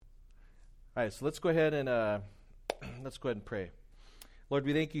All right, so let's go ahead and pray. Lord,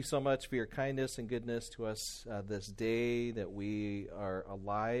 we thank you so much for your kindness and goodness to us this day that we are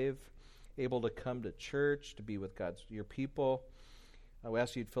alive, able to come to church, to be with your people. We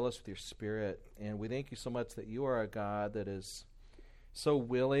ask you to fill us with your Spirit, and we thank you so much that you are a God that is so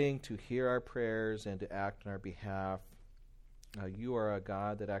willing to hear our prayers and to act on our behalf. You are a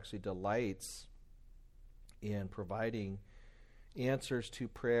God that actually delights in providing answers to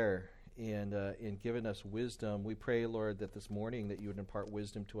prayer and in giving us wisdom. We pray, Lord, that this morning that you would impart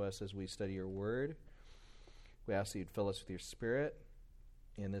wisdom to us as we study your word. We ask that you'd fill us with your Spirit.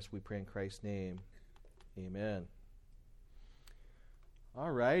 In this we pray in Christ's name. Amen. All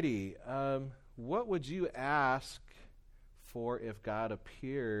righty. What would you ask for if God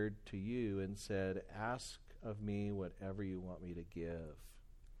appeared to you and said, ask of me whatever you want me to give?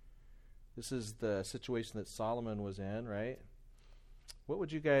 This is the situation that Solomon was in, right? What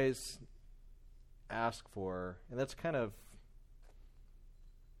would you guys ask for? And that's kind of,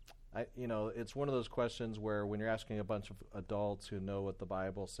 it's one of those questions where when you're asking a bunch of adults who know what the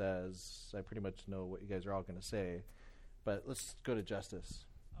Bible says, I pretty much know what you guys are all going to say. But let's go to Justice.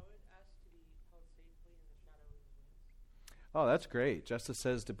 I would ask to be held safely in the shadow of his wings. Oh, that's great. Justice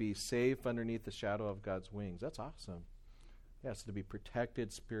says to be safe underneath the shadow of God's wings. That's awesome. Yes, to be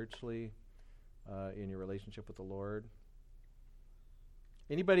protected spiritually in your relationship with the Lord.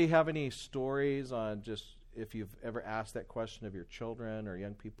 Anybody have any stories on just if you've ever asked that question of your children or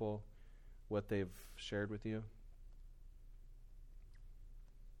young people, what they've shared with you?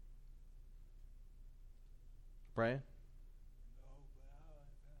 Brian?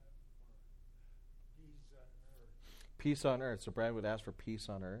 Peace on earth. So Brian would ask for peace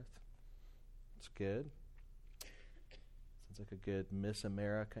on earth. That's good. Sounds like a good Miss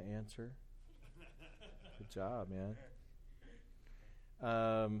America answer. Good job, man.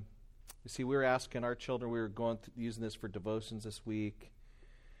 You see, we were asking our children, we were using this for devotions this week,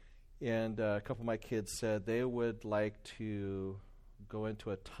 and a couple of my kids said they would like to go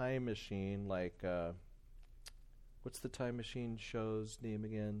into a time machine, like, what's the time machine show's name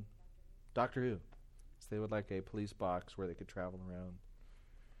again? Doctor Who. So they would like a police box where they could travel around.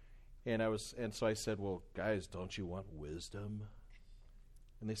 And so I said, well, guys, don't you want wisdom?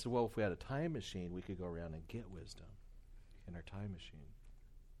 And they said, well, if we had a time machine, we could go around and get wisdom in our time machine.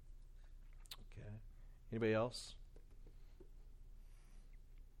 Okay. Anybody else?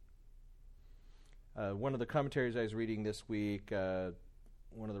 One of the commentaries I was reading this week,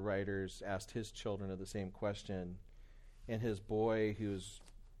 one of the writers asked his children the same question, and his boy, who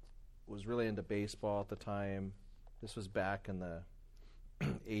was really into baseball at the time, this was back in the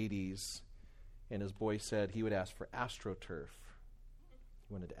 80s, and his boy said he would ask for AstroTurf.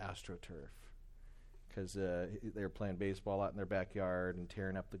 He wanted AstroTurf because they were playing baseball out in their backyard and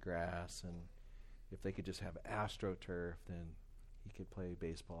tearing up the grass, and if they could just have AstroTurf, then he could play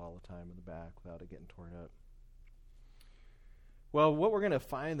baseball all the time in the back without it getting torn up. Well, what we're going to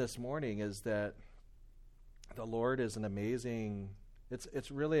find this morning is that the Lord is an amazing,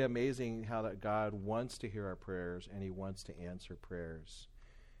 it's really amazing how that God wants to hear our prayers and he wants to answer prayers.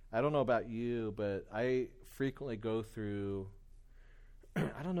 I don't know about you, but I frequently go through,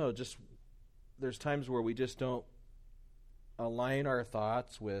 just there's times where we just don't align our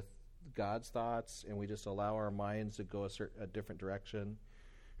thoughts with God's thoughts, and we just allow our minds to go a different direction.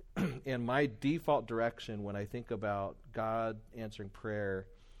 And my default direction when I think about God answering prayer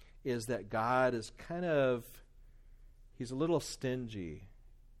is that God is he's a little stingy.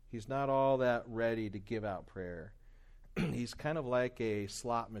 He's not all that ready to give out prayer. He's kind of like a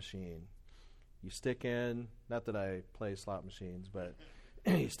slot machine. You stick in, not that I play slot machines, but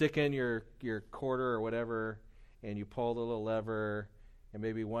you stick in your quarter or whatever, and you pull the little lever, and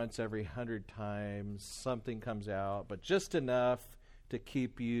maybe once every 100 times something comes out, but just enough to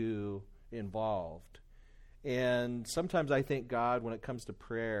keep you involved. And sometimes I think God, when it comes to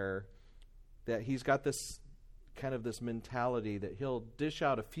prayer, that he's got this mentality that he'll dish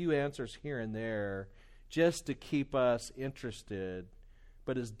out a few answers here and there just to keep us interested,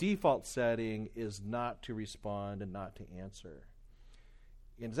 but his default setting is not to respond and not to answer.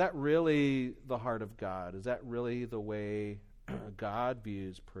 And is that really the heart of God? Is that really the way God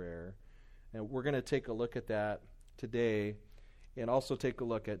views prayer? And we're going to take a look at that today, and also take a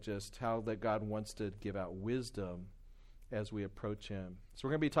look at just how that God wants to give out wisdom as we approach him. So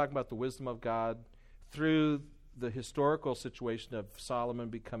we're going to be talking about the wisdom of God through the historical situation of Solomon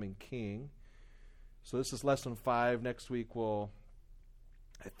becoming king. So this is lesson 5. Next week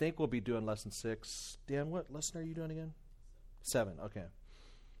I think we'll be doing lesson 6. Dan, what lesson are you doing again? 7, okay.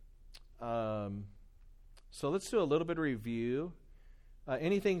 So let's do a little bit of review.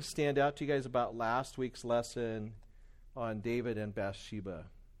 Anything stand out to you guys about last week's lesson on David and Bathsheba?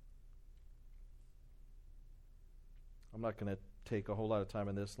 I'm not going to take a whole lot of time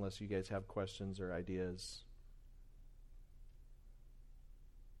on this unless you guys have questions or ideas.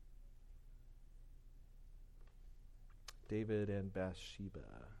 David and Bathsheba.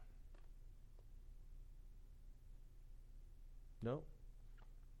 No?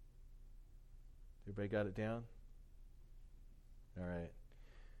 Everybody got it down? All right.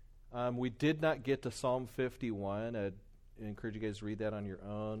 We did not get to Psalm 51. I'd encourage you guys to read that on your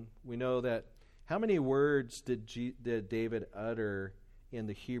own. We know that how many words did David utter in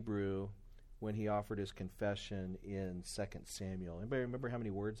the Hebrew when he offered his confession in 2 Samuel? Anybody remember how many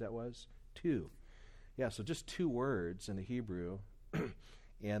words that was? 2. Yeah, so just 2 words in the Hebrew.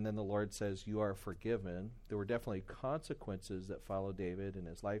 And then the Lord says, you are forgiven. There were definitely consequences that followed David in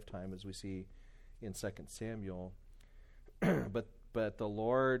his lifetime, as we see in 2 Samuel. But the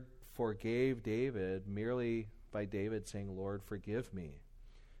Lord forgave David merely by David saying, Lord, forgive me.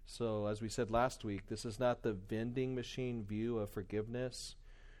 So as we said last week, this is not the vending machine view of forgiveness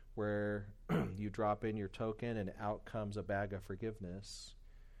where you drop in your token and out comes a bag of forgiveness,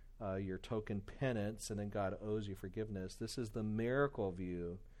 your token penance, and then God owes you forgiveness. This is the miracle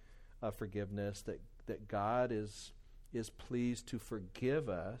view of forgiveness, that God is pleased to forgive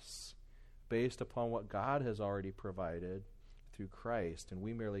us based upon what God has already provided through Christ, and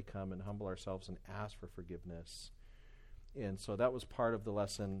we merely come and humble ourselves and ask for forgiveness. And so that was part of the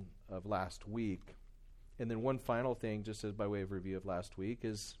lesson of last week. And then one final thing, just as by way of review of last week,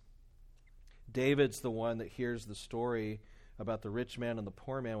 is David's the one that hears the story about the rich man and the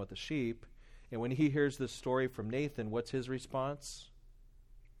poor man with the sheep. And when he hears this story from Nathan, what's his response?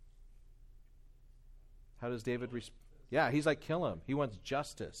 How does David respond? Yeah, he's like, kill him. He wants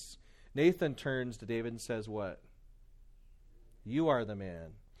justice. Nathan turns to David and says what? You are the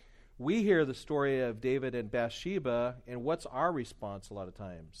man. We hear the story of David and Bathsheba, and what's our response a lot of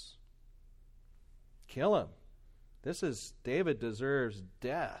times? Kill him. David deserves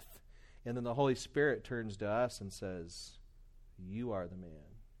death. And then the Holy Spirit turns to us and says, you are the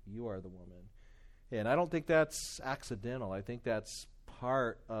man. You are the woman. And I don't think that's accidental. I think that's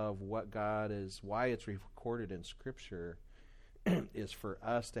part of what God is, why it's recorded in Scripture, is for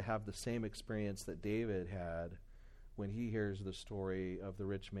us to have the same experience that David had when he hears the story of the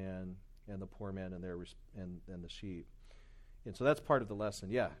rich man and the poor man and and the sheep. And so that's part of the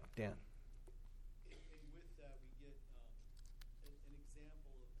lesson. Yeah, Dan. And with that, we get an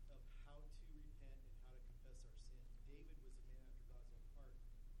example of how to repent and how to confess our sin. David was a man after God's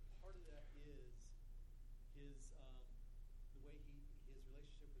own heart. Part of that is his the way his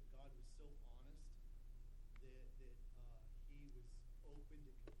relationship with God was so honest that he was open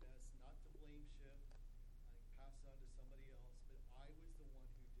to confess, not to blame shift, pass on to somebody else, but I was the one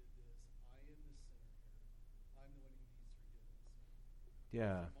who did this. I am the sinner here. I'm the one who needs forgiveness.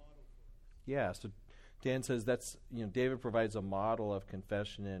 Yeah. It's a model for us. Yeah, so Dan says that's, David provides a model of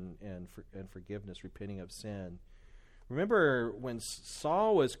confession and forgiveness, repenting of sin. Remember when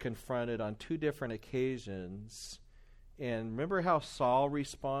Saul was confronted on 2 different occasions, and remember how Saul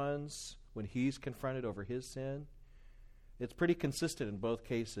responds when he's confronted over his sin? It's pretty consistent in both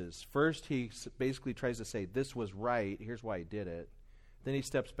cases. First, he basically tries to say, this was right, here's why he did it. Then he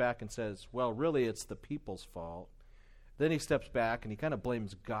steps back and says, well, really, it's the people's fault. Then he steps back and he kind of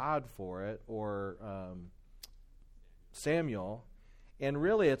blames God for it, or Samuel. And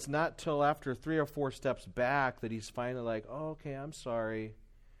really, it's not till after 3 or 4 steps back that he's finally like, oh, okay, I'm sorry.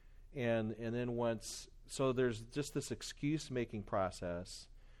 And then so there's just this excuse-making process.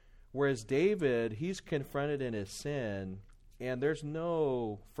 Whereas David, he's confronted in his sin, and there's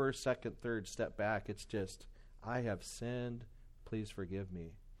no first, second, third step back. It's just, I have sinned, please forgive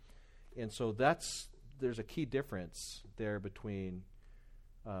me. And so there's a key difference there between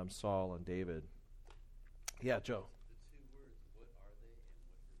Saul and David. Yeah, Joe. The 2 words, what are they and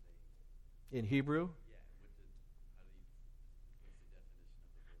what do they? In Hebrew? Yeah, what's the definition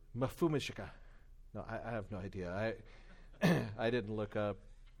of the word? Mafumishika. No, I have no idea. I didn't look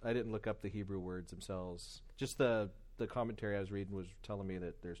up the Hebrew words themselves. Just the commentary I was reading was telling me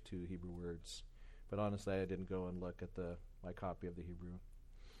that there's 2 Hebrew words. But honestly, I didn't go and look at my copy of the Hebrew.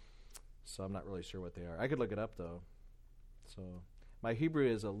 So I'm not really sure what they are. I could look it up, though. So my Hebrew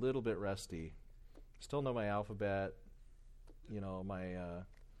is a little bit rusty. Still know my alphabet, my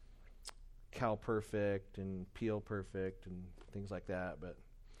Cal Perfect and Peel Perfect and things like that. But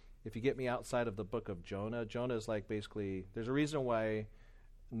if you get me outside of the book of Jonah, Jonah is like basically, there's a reason why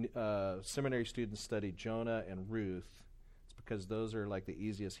seminary students study Jonah and Ruth. It's because those are like the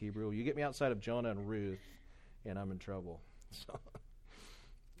easiest Hebrew. You get me outside of Jonah and Ruth, and I'm in trouble. So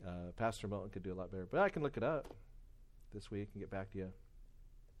Pastor Milton could do a lot better. But I can look it up this week and get back to you.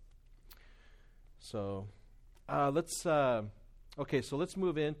 So let's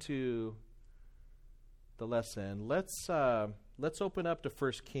move into the lesson. Let's open up to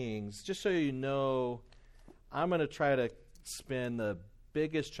 1 Kings. Just so you know, I'm going to try to spend the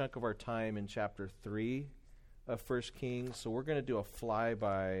biggest chunk of our time in chapter 3 of 1 Kings. So we're going to do a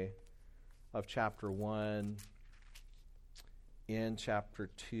flyby of chapter 1 and chapter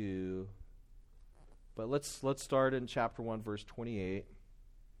 2. But let's start in chapter 1, verse 28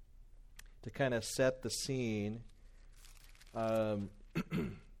 to kind of set the scene.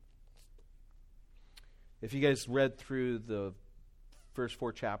 If you guys read through the first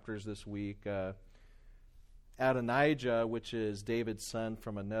 4 chapters this week, Adonijah, which is David's son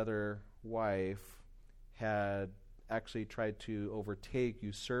from another wife, had actually tried to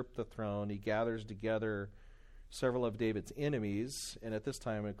usurp the throne. He gathers together several of David's enemies, and at this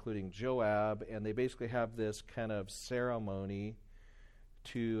time including Joab, and they basically have this kind of ceremony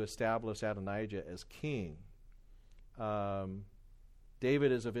to establish Adonijah as king.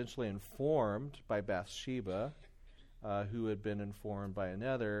 David is eventually informed by Bathsheba, who had been informed by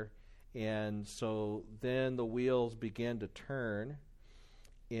another, and so then the wheels begin to turn,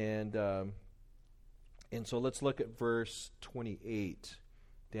 and so let's look at verse 28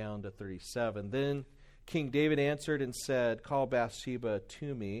 down to 37. Then King David answered and said, "Call Bathsheba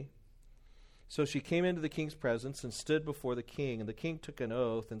to me." So she came into the king's presence and stood before the king, and the king took an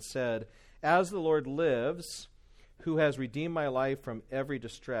oath and said, "As the Lord lives, who has redeemed my life from every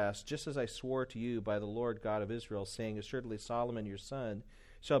distress, just as I swore to you by the Lord God of Israel, saying, assuredly Solomon your son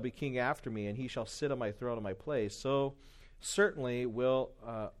shall be king after me, and he shall sit on my throne in my place. So certainly will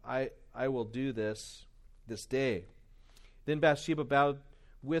I will do this day." Then Bathsheba bowed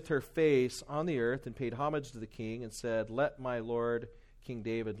with her face on the earth and paid homage to the king and said, "Let my lord King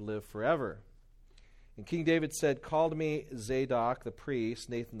David live forever." And King David said, "Call to me Zadok the priest,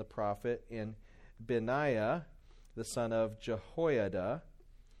 Nathan the prophet, and Benaiah the son of Jehoiada."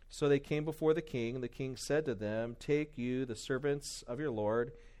 So they came before the king, and the king said to them, "Take you the servants of your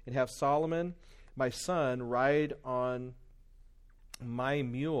lord, and have Solomon my son ride on my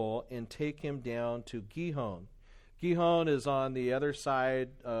mule, and take him down to Gihon." Gihon is on the other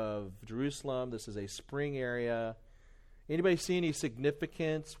side of Jerusalem. This is a spring area. Anybody see any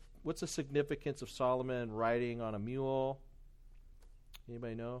significance? What's the significance of Solomon riding on a mule?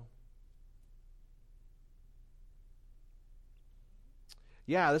 Anybody know?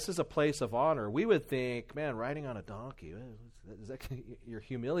 Yeah, this is a place of honor. We would think, man, riding on a donkey, you're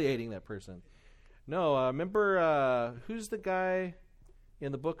humiliating that person. No, remember, who's the guy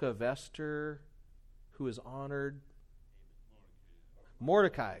in the book of Esther who is honored?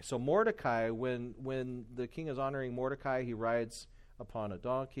 Mordecai. So Mordecai, when the king is honoring Mordecai, he rides upon a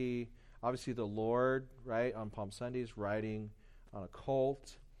donkey. Obviously the Lord, right, on Palm Sundays, riding on a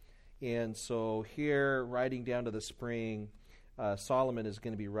colt. And so here, riding down to the spring, Solomon is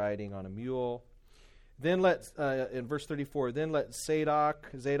going to be riding on a mule. Then in verse 34, then let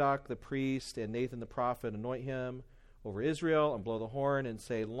Zadok the priest and Nathan the prophet anoint him over Israel and blow the horn and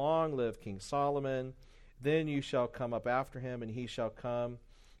say, "Long live King Solomon. Then you shall come up after him, and he shall come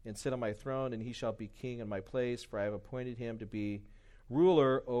and sit on my throne, and he shall be king in my place, for I have appointed him to be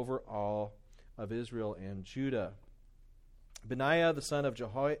ruler over all of Israel and Judah." Benaiah the son of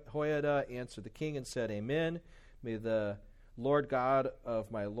Jehoiada answered the king and said, "Amen. May the Lord God of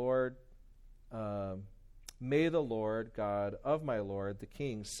my Lord, the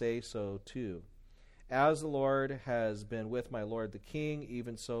king, say so too. As the Lord has been with my lord the king,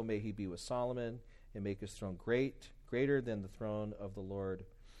 even so may he be with Solomon, and make his throne greater than the throne of the Lord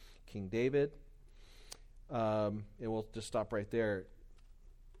King David." And we'll just stop right there.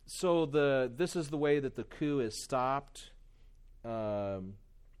 So this is the way that the coup is stopped.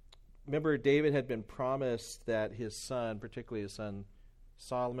 Remember, David had been promised that his son, particularly his son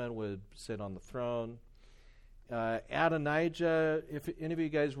Solomon, would sit on the throne. Adonijah, if any of you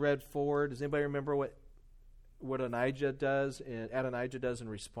guys read forward, does anybody remember what Adonijah does in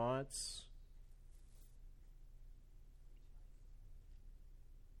response?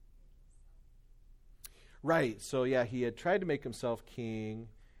 Right, so yeah, he had tried to make himself king,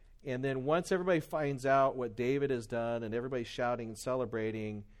 and then once everybody finds out what David has done and everybody's shouting and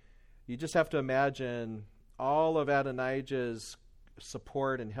celebrating, you just have to imagine all of Adonijah's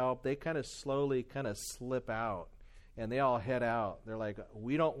support and help, they kind of slowly slip out, and they all head out. They're like,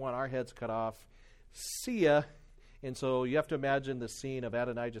 "We don't want our heads cut off. See ya." And so you have to imagine the scene of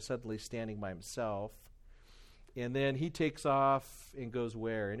Adonijah suddenly standing by himself. And then he takes off and goes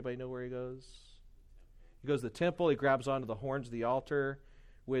where? Anybody know where he goes? He goes to the temple. He grabs onto the horns of the altar,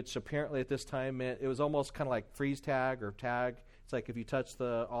 which apparently at this time meant it was almost kind of like freeze tag or tag. It's like if you touch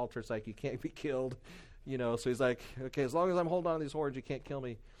the altar, it's like you can't be killed. So he's like, okay, as long as I'm holding on to these horns, you can't kill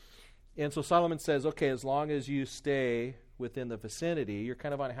me. And so Solomon says, okay, as long as you stay within the vicinity, you're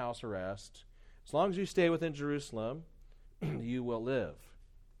kind of on house arrest. As long as you stay within Jerusalem, you will live,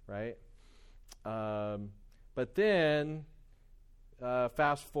 right? But then,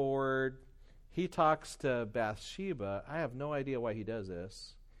 fast forward, he talks to Bathsheba. I have no idea why he does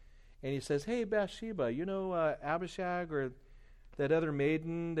this. And he says, hey, Bathsheba, you know Abishag or that other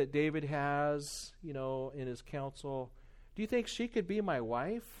maiden that David has, in his council, do you think she could be my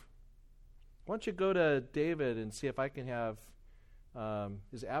wife? Why don't you go to David and see if I can have,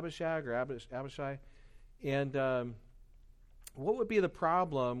 is Abishag or Abishai? And what would be the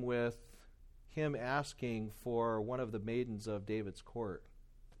problem with him asking for one of the maidens of David's court?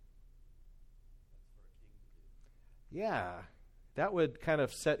 Yeah, that would kind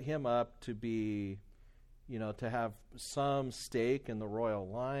of set him up to be, to have some stake in the royal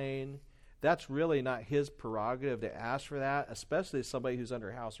line. That's really not his prerogative to ask for that, especially somebody who's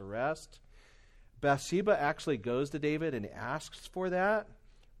under house arrest. Bathsheba actually goes to David and asks for that,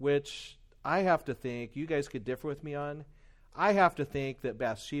 which I have to think, you guys could differ with me on, I have to think that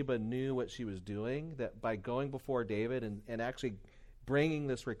Bathsheba knew what she was doing, that by going before David and actually bringing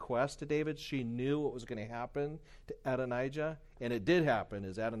this request to David, she knew what was going to happen to Adonijah, and it did happen,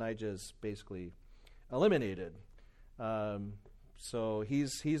 as Adonijah is basically eliminated. So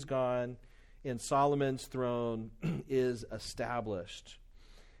he's gone, and Solomon's throne is established.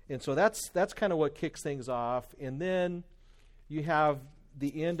 And so that's kind of what kicks things off. And then you have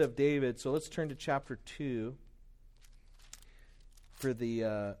the end of David. So let's turn to chapter 2 for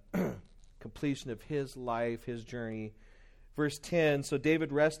the completion of his life, his journey. Verse 10, so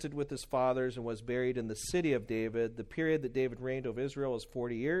David rested with his fathers and was buried in the city of David. The period that David reigned over Israel was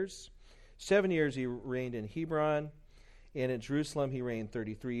 40 years. 7 years he reigned in Hebron, and in Jerusalem he reigned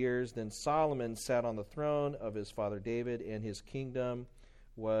 33 years. Then Solomon sat on the throne of his father David, and his kingdom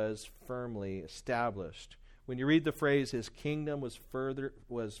was firmly established. When you read the phrase, his kingdom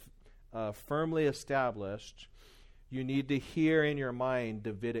was firmly established, you need to hear in your mind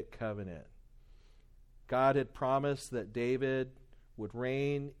Davidic covenant. God had promised that David would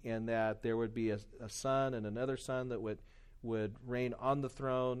reign and that there would be a son and another son that would reign on the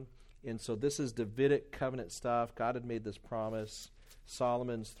throne. And so this is Davidic covenant stuff. God had made this promise.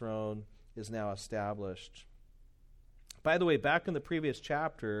 Solomon's throne is now established. By the way, back in the previous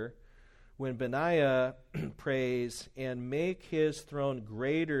chapter, when Benaiah prays, and make his throne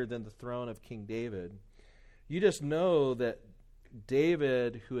greater than the throne of King David, you just know that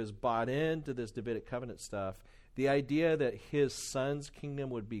David, who has bought into this Davidic covenant stuff, the idea that his son's kingdom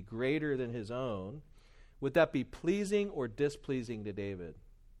would be greater than his own, would that be pleasing or displeasing to David?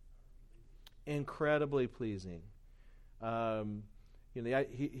 Incredibly pleasing.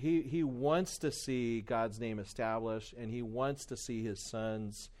 He wants to see God's name established, and he wants to see his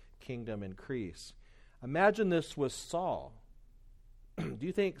son's kingdom increase. Imagine this was Saul. Do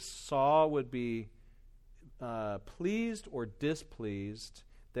you think Saul would be pleased or displeased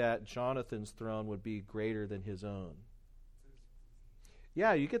that Jonathan's throne would be greater than his own?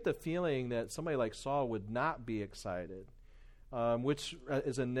 Yeah, you get the feeling that somebody like Saul would not be excited, which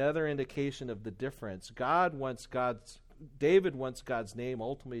is another indication of the difference. David wants God's name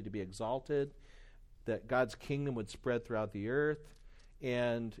ultimately to be exalted, that God's kingdom would spread throughout the earth,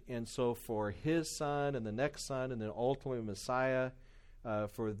 and so for his son and the next son and then ultimately Messiah,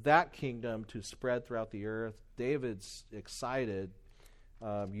 for that kingdom to spread throughout the earth, David's excited.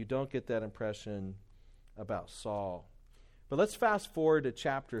 You don't get that impression about Saul. But let's fast forward to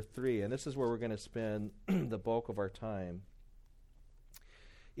chapter 3, and this is where we're going to spend the bulk of our time.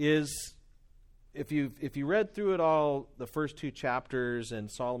 If you read through it all, the first 2 chapters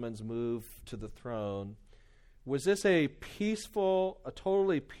and Solomon's move to the throne, was this a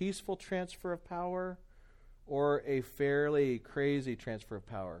totally peaceful transfer of power, or a fairly crazy transfer of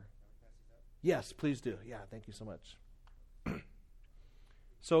power? Yes, please do. Yeah, thank you so much.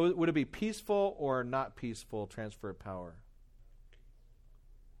 So would it be peaceful or not peaceful transfer of power?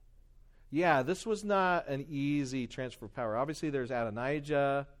 Yeah, this was not an easy transfer of power. Obviously, there's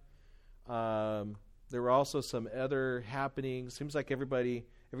Adonijah. There were also some other happenings. Seems like every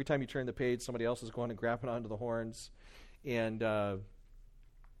time you turn the page, somebody else is going and grabbing onto the horns. And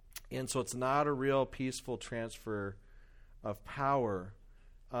so it's not a real peaceful transfer of power.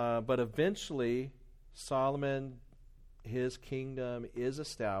 But eventually, Solomon, his kingdom is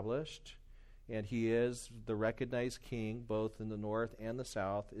established, and he is the recognized king both in the north and the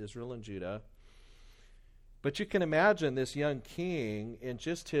south, Israel and Judah. But you can imagine this young king in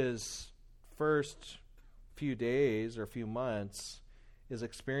just his first few days or few months is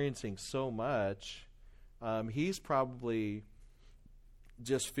experiencing so much. He's probably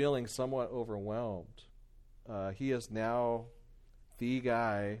just feeling somewhat overwhelmed. He is now the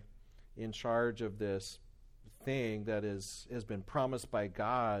guy in charge of this thing that has been promised by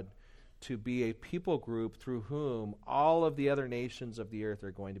God to be a people group through whom all of the other nations of the earth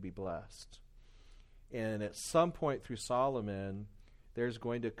are going to be blessed. And at some point through Solomon, there's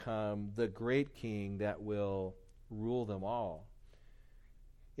going to come the great king that will rule them all.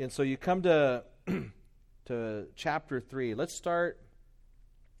 And so you come to chapter 3. Let's start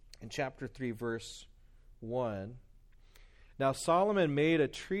in chapter 3, verse 1. Now Solomon made a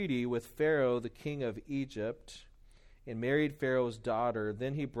treaty with Pharaoh, the king of Egypt, and married Pharaoh's daughter.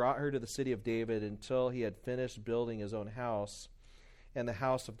 Then he brought her to the city of David until he had finished building his own house and the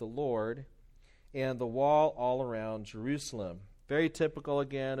house of the Lord and the wall all around Jerusalem. Very typical,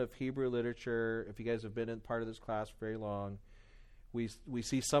 again, of Hebrew literature. If you guys have been in part of this class for very long, we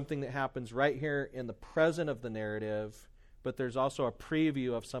see something that happens right here in the present of the narrative, but there's also a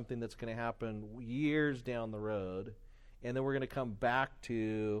preview of something that's going to happen years down the road. And then we're going to come back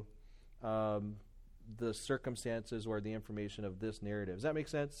to the circumstances or the information of this narrative. Does that make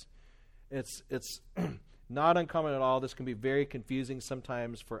sense? It's not uncommon at all. This can be very confusing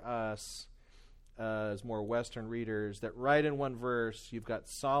sometimes for us as more Western readers, that right in one verse you've got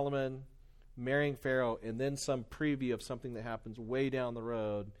Solomon marrying Pharaoh and then some preview of something that happens way down the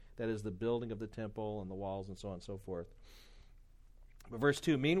road, that is the building of the temple and the walls and so on and so forth. But verse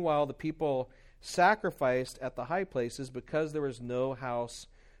 2, meanwhile the people sacrificed at the high places because there was no house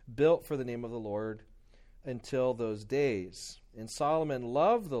built for the name of the Lord until those days. And Solomon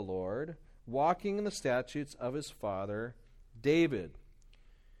loved the Lord, walking in the statutes of his father David.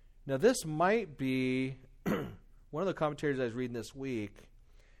 Now this might be one of the commentaries I was reading this week.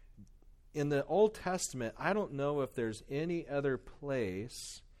 In the Old Testament, I don't know if there's any other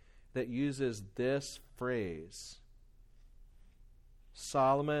place that uses this phrase.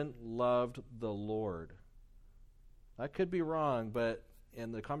 Solomon loved the Lord. I could be wrong, but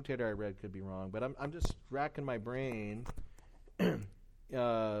and the commentator I read could be wrong, but I'm just racking my brain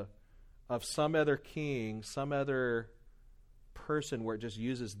of some other king, some other person where it just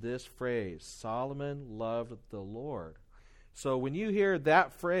uses this phrase, Solomon loved the Lord. So when you hear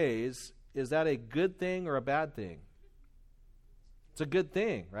that phrase, is that a good thing or a bad thing? It's a good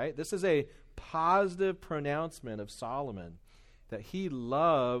thing, right? This is a positive pronouncement of Solomon, that he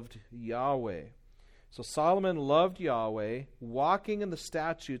loved Yahweh. So Solomon loved Yahweh, walking in the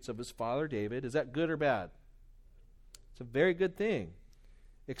statutes of his father David. Is that good or bad? It's a very good thing.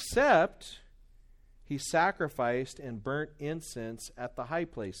 Except he sacrificed and burnt incense at the high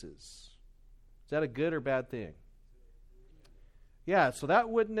places. Is that a good or bad thing? Yeah, so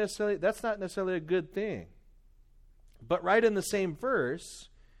that's not necessarily a good thing. But right in the same verse,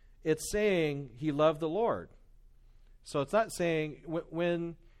 it's saying he loved the Lord. So it's not saying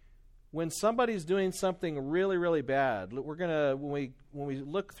when somebody's doing something really, really bad, when we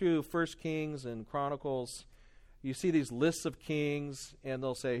look through 1 Kings and Chronicles, you see these lists of kings, and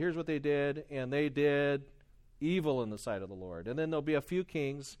they'll say, here's what they did, and they did evil in the sight of the Lord. And then there'll be a few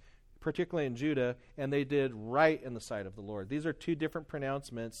kings, particularly in Judah, and they did right in the sight of the Lord. These are two different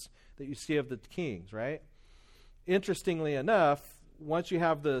pronouncements that you see of the kings, right? Interestingly enough, once you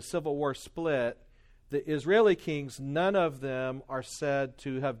have the Civil War split, the Israeli kings, none of them are said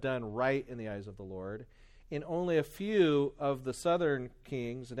to have done right in the eyes of the Lord. And only a few of the southern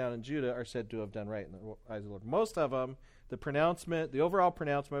kings down in Judah are said to have done right in the eyes of the Lord. Most of them, the overall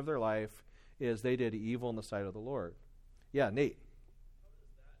pronouncement of their life is they did evil in the sight of the Lord. Yeah, Nate.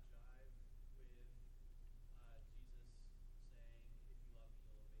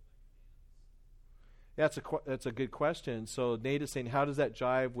 That's a good question. So Nate is saying, how does that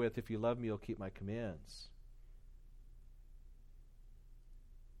jive with, if you love me, you'll keep my commands?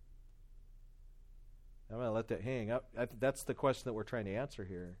 I'm going to let that hang. That's the question that we're trying to answer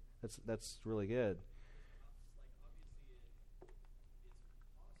here. That's really good.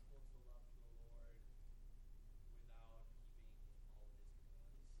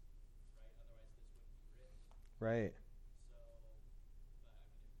 Right.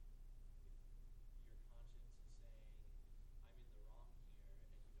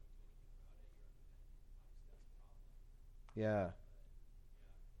 Yeah.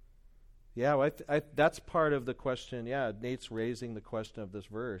 Yeah, well, that's part of the question. Yeah, Nate's raising the question of this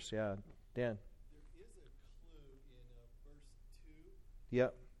verse. Yeah, Dan. There is a clue in verse 2.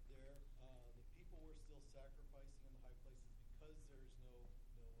 Yep. There, the people were still sacrificing in the high places because there's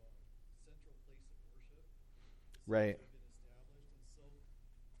no central place of worship. Right. Been established,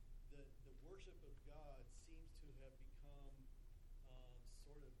 and so the worship of God seems to have become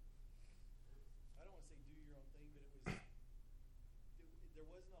sort of, I don't want to say do your own thing, but there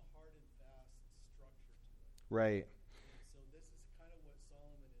wasn't a hard and fast structure to it. Right. And so this is kind of what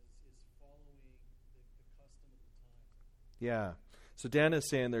Solomon is following the custom of the time. Yeah. So Dan is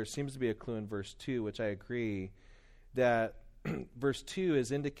saying there seems to be a clue in verse 2, which I agree, that verse 2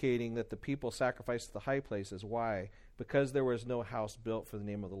 is indicating that the people sacrificed to the high places. Why? Because there was no house built for the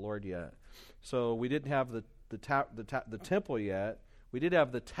name of the Lord yet. So we didn't have the temple yet. We did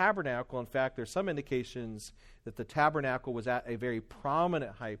have the tabernacle. In fact, there's some indications that the tabernacle was at a very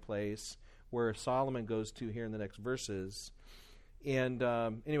prominent high place where Solomon goes to here in the next verses. And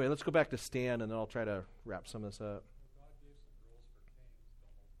anyway, let's go back to Stan, and then I'll try to wrap some of this up. God gave some rules for kings. Don't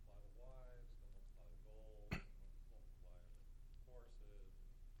multiply the wives, don't multiply the gold, don't multiply the horses.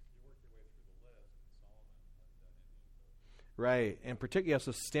 You work your way through the list, and Solomon let that into the... Right. And particularly,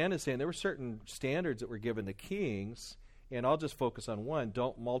 so Stan is saying there were certain standards that were given to kings, and I'll just focus on one.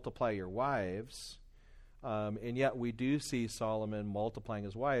 Don't multiply your wives. And yet we do see Solomon multiplying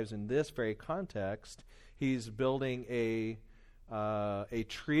his wives. In this very context, he's building a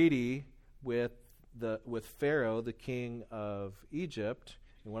treaty with Pharaoh, the king of Egypt.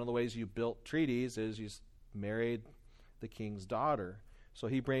 And one of the ways you built treaties is you married the king's daughter. So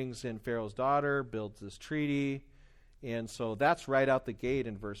he brings in Pharaoh's daughter, builds this treaty. And so that's right out the gate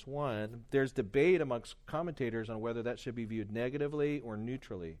in verse 1. There's debate amongst commentators on whether that should be viewed negatively or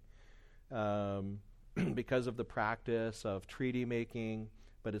neutrally because of the practice of treaty making.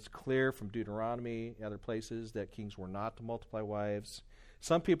 But it's clear from Deuteronomy and other places that kings were not to multiply wives.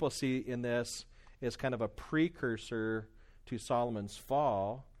 Some people see in this as kind of a precursor to Solomon's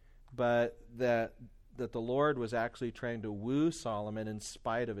fall, but that the Lord was actually trying to woo Solomon in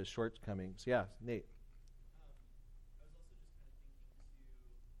spite of his shortcomings. Yeah, Nate.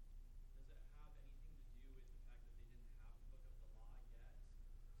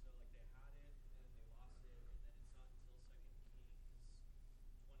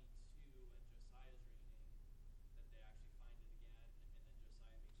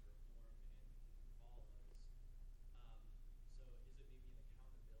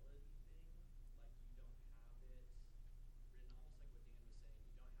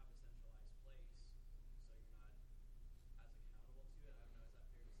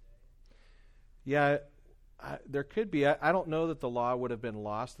 Yeah, there could be. I don't know that the law would have been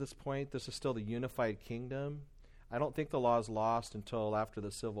lost at this point. This is still the unified kingdom. I don't think the law is lost until after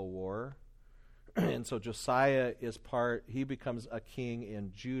the Civil War. And so Josiah he becomes a king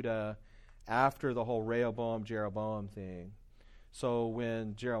in Judah after the whole Rehoboam, Jeroboam thing. So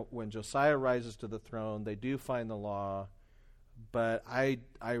when Josiah rises to the throne, they do find the law, but I'd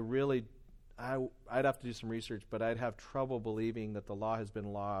have to do some research, but I'd have trouble believing that the law has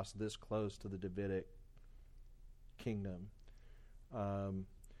been lost this close to the Davidic kingdom. But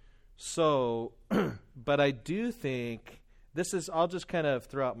I do think I'll just kind of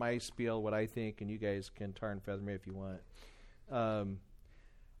throw out my spiel, what I think, and you guys can tar and feather me if you want.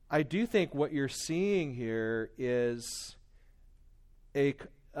 I do think what you're seeing here is a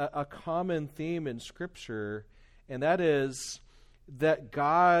common theme in Scripture, and that is that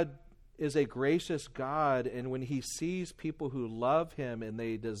God is a gracious God, and when he sees people who love him and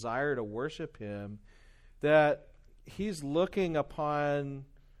they desire to worship him, that he's looking upon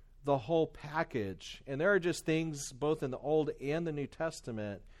the whole package. And there are just things both in the Old and the New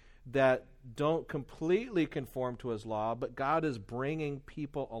Testament that don't completely conform to his law, but God is bringing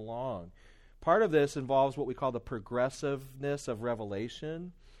people along. Part of this involves what we call the progressiveness of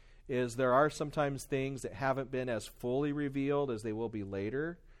revelation, is there are sometimes things that haven't been as fully revealed as they will be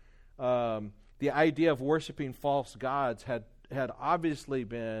later. The idea of worshiping false gods had obviously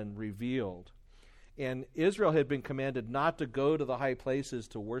been revealed. And Israel had been commanded not to go to the high places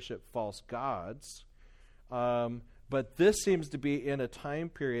to worship false gods. But this seems to be in a time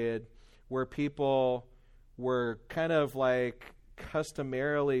period where people were kind of like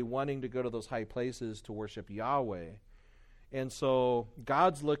customarily wanting to go to those high places to worship Yahweh. And so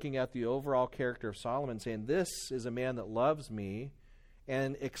God's looking at the overall character of Solomon saying, this is a man that loves me,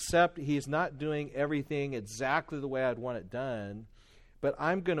 and except he's not doing everything exactly the way I'd want it done, but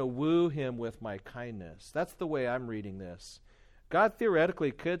I'm going to woo him with my kindness. That's the way I'm reading this. God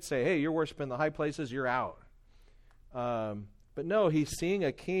theoretically could say, hey, you're worshiping the high places, you're out. But no, he's seeing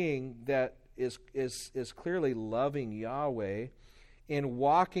a king that is clearly loving Yahweh and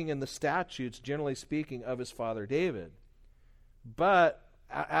walking in the statutes, generally speaking, of his father David. But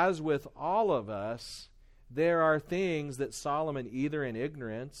as with all of us, there are things that Solomon, either in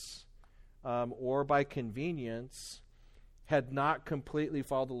ignorance or by convenience, had not completely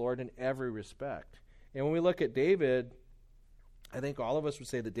followed the Lord in every respect. And when we look at David, I think all of us would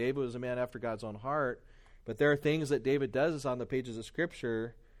say that David was a man after God's own heart, but there are things that David does on the pages of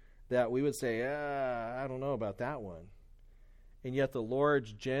Scripture that we would say, I don't know about that one. And yet the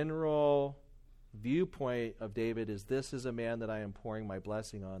Lord's general viewpoint of David is, this is a man that I am pouring my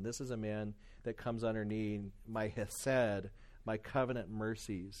blessing on. This is a man that comes underneath my hesed, my covenant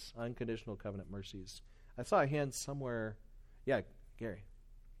mercies, unconditional covenant mercies. I saw a hand somewhere. Yeah, Gary.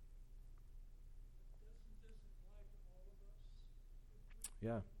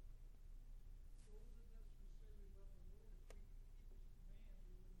 Yeah.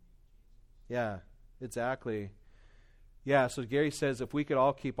 Yeah, exactly. Yeah, so Gary says if we could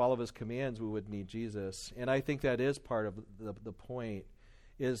all keep all of his commands, we would need Jesus. And I think that is part of the point,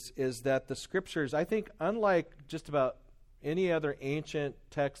 is that the Scriptures, I think, unlike just about any other ancient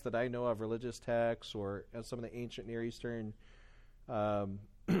text that I know of, religious texts, or some of the ancient Near Eastern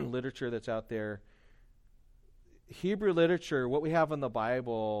literature that's out there, Hebrew literature, what we have in the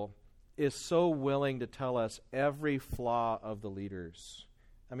Bible, is so willing to tell us every flaw of the leaders.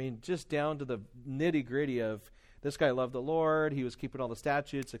 I mean, just down to the nitty-gritty of, this guy loved the Lord, he was keeping all the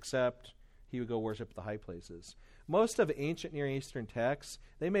statutes, except he would go worship at the high places. Most of ancient Near Eastern texts,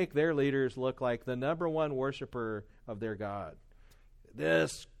 they make their leaders look like the number one worshiper of their God.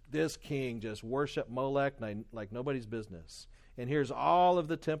 This king just worshiped Molech like nobody's business. And here's all of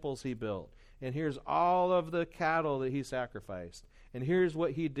the temples he built. And here's all of the cattle that he sacrificed. And here's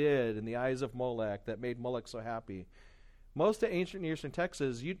what he did in the eyes of Molech that made Molech so happy. Most of ancient Near Eastern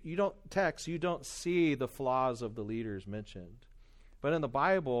texts, you don't see the flaws of the leaders mentioned. But in the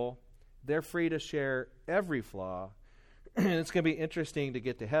Bible, they're free to share every flaw. And it's going to be interesting to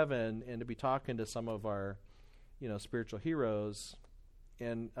get to heaven and to be talking to some of our, spiritual heroes.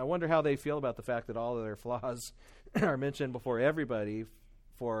 And I wonder how they feel about the fact that all of their flaws are mentioned before everybody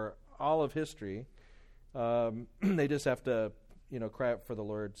for all of history. They just have to, cry out for the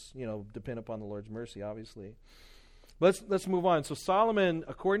Lord's, depend upon the Lord's mercy, obviously. Let's move on. So Solomon,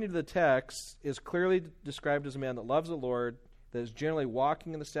 according to the text, is clearly described as a man that loves the Lord, that is generally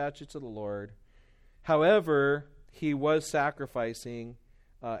walking in the statutes of the Lord. However, he was sacrificing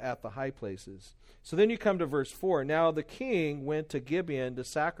at the high places. So then you come to verse 4. Now the king went to Gibeon to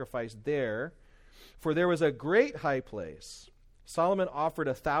sacrifice there, for there was a great high place. Solomon offered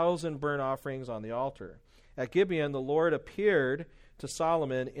 1,000 burnt offerings on the altar. At Gibeon, the Lord appeared to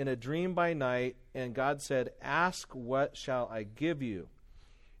Solomon in a dream by night, and God said, "Ask, what shall I give you?"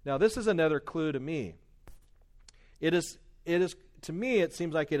 Now this is another clue to me. It is to me, it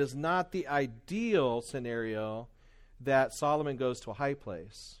seems like it is not the ideal scenario that Solomon goes to a high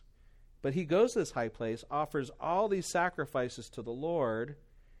place. But he goes to this high place, offers all these sacrifices to the Lord,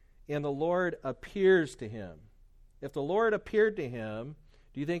 and the Lord appears to him. If the Lord appeared to him,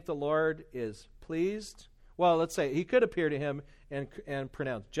 do you think the Lord is pleased? Well, let's say he could appear to him and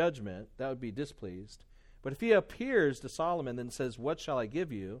pronounce judgment. That would be displeased. But if he appears to Solomon and says, "What shall I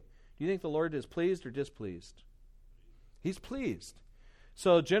give you?" do you think the Lord is pleased or displeased? He's pleased.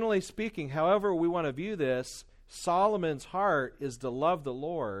 So generally speaking, however we want to view this, Solomon's heart is to love the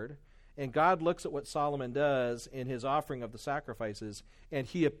Lord, and God looks at what Solomon does in his offering of the sacrifices, and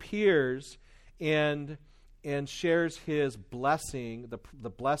he appears and shares his blessing, the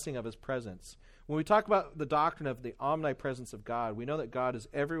blessing of his presence. When we talk about the doctrine of the omnipresence of God, we know that God is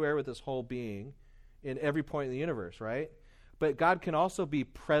everywhere with his whole being in every point in the universe, right? But God can also be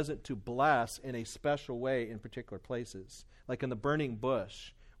present to bless in a special way in particular places. Like in the burning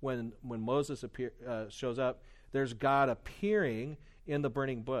bush, when Moses shows up, there's God appearing in the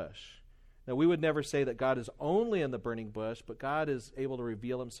burning bush. Now, we would never say that God is only in the burning bush, but God is able to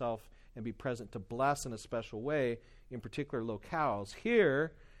reveal himself and be present to bless in a special way in particular locales.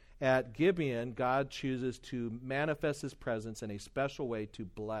 Here at Gibeon, God chooses to manifest his presence in a special way to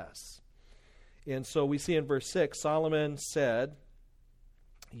bless. And so we see in verse 6, Solomon said,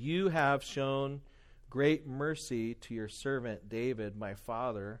 "You have shown great mercy to your servant David, my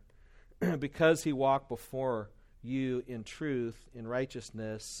father, because he walked before you in truth, in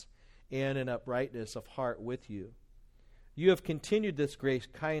righteousness, and in uprightness of heart with you. You have continued this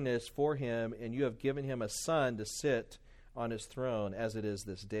great kindness for him, and you have given him a son to sit on his throne, as it is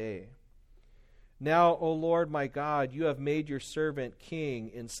this day. Now, O Lord my God, you have made your servant king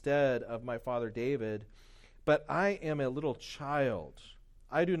instead of my father David, but I am a little child.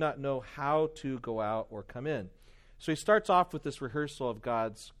 I do not know how to go out or come in." So he starts off with this rehearsal of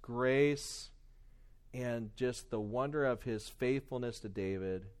God's grace and just the wonder of his faithfulness to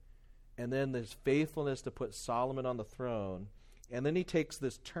David, and then his faithfulness to put Solomon on the throne. And then he takes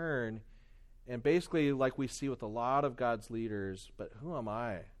this turn And basically, like we see with a lot of God's leaders, but who am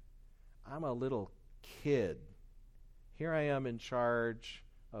I? I'm a little kid. Here I am in charge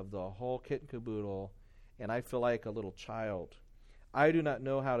of the whole kit and caboodle, and I feel like a little child. I do not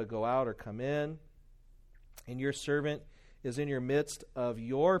know how to go out or come in, and your servant is in your midst of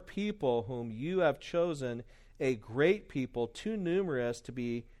your people whom you have chosen, a great people, too numerous to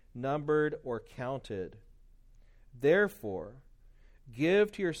be numbered or counted. Therefore,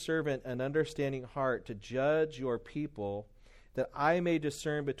 give to your servant an understanding heart to judge your people, that I may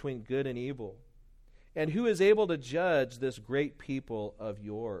discern between good and evil. And who is able to judge this great people of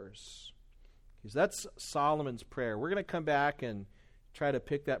yours? Because that's Solomon's prayer. We're going to come back and try to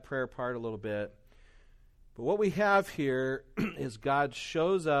pick that prayer apart a little bit. But what we have here is God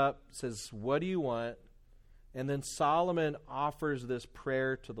shows up, says, what do you want? And then Solomon offers this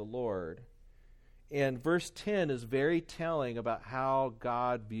prayer to the Lord. And verse 10 is very telling about how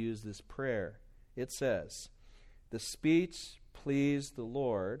God views this prayer. It says, the speech pleased the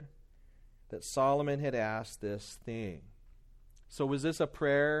Lord, that Solomon had asked this thing. So was this a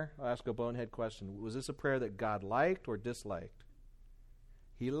prayer? I'll ask a bonehead question. Was this a prayer that God liked or disliked?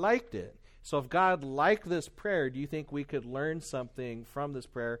 He liked it. So if God liked this prayer, do you think we could learn something from this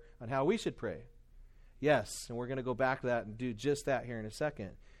prayer on how we should pray? Yes, and we're going to go back to that and do just that here in a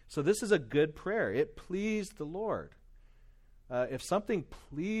second. So this is a good prayer. It pleased the Lord. If something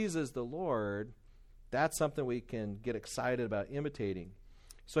pleases the Lord, that's something we can get excited about imitating.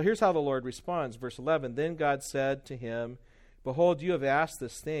 So here's how the Lord responds. Verse 11, then God said to him, behold, you have asked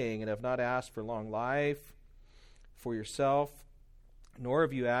this thing, and have not asked for long life for yourself, nor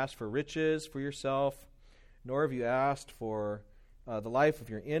have you asked for riches for yourself, nor have you asked for the life of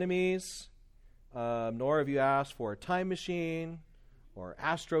your enemies, nor have you asked for a time machine or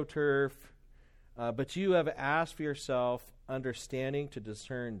astroturf, but you have asked for yourself understanding to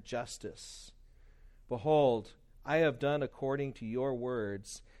discern justice. Behold, I have done according to your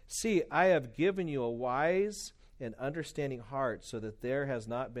words. See, I have given you a wise and understanding heart, so that there has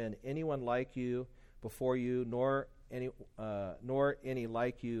not been anyone like you before you, nor any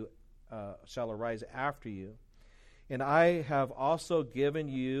like you shall arise after you. And I have also given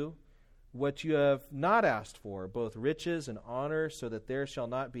you what you have not asked for, both riches and honor, so that there shall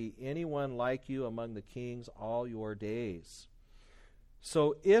not be anyone like you among the kings all your days.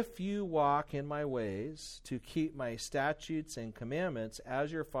 So if you walk in my ways to keep my statutes and commandments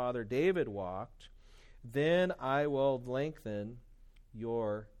as your father David walked, then I will lengthen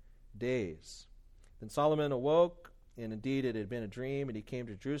your days. Then Solomon awoke, and indeed it had been a dream, and he came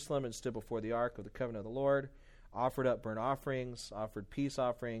to Jerusalem and stood before the ark of the covenant of the Lord, offered up burnt offerings, offered peace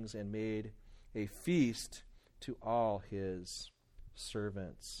offerings, and made a feast to all his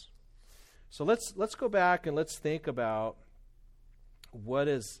servants. So let's go back and let's think about what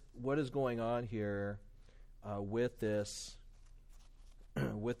is going on here with this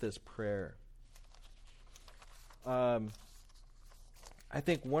prayer. I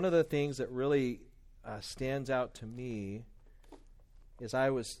think one of the things that really stands out to me as I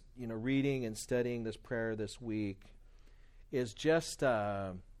was reading and studying this prayer this week is just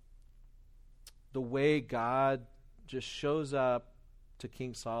the way God just shows up to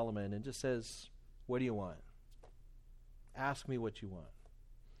King Solomon and just says, what do you want? Ask me what you want.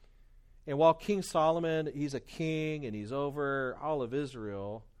 And while King Solomon, he's a king and he's over all of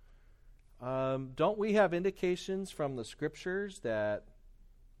Israel, don't we have indications from the scriptures that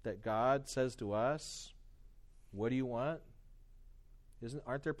God says to us, what do you want?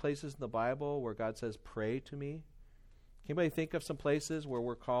 Aren't there places in the Bible where God says, pray to me? Can anybody think of some places where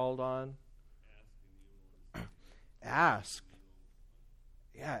we're called on? Ask.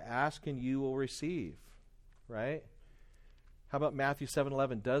 Yeah, ask and you will receive, right? How about Matthew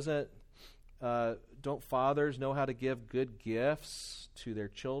 7:11? Don't fathers know how to give good gifts to their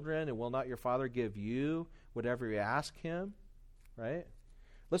children? And will not your Father give you whatever you ask him? Right?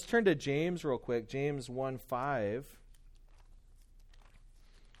 Let's turn to James real quick. James 1:5.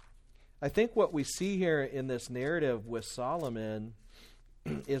 I think what we see here in this narrative with Solomon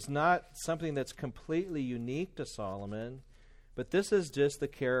is not something that's completely unique to Solomon, but this is just the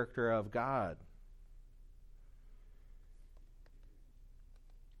character of God.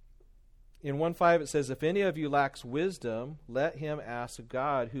 In 1:5 it says, if any of you lacks wisdom, let him ask of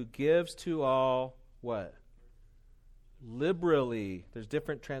God, who gives to all, what? Liberally. There's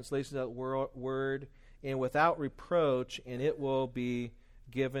different translations of that word. And without reproach, and it will be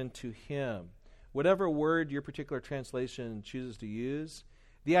given to him. Whatever word your particular translation chooses to use,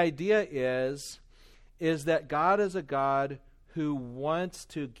 the idea is that God is a God who wants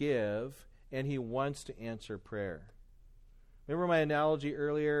to give, and he wants to answer prayer. Remember my analogy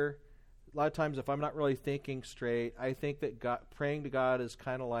earlier? a lot of times if I'm not really thinking straight, I think that praying to God is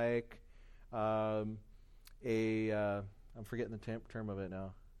kind of like I'm forgetting the term of it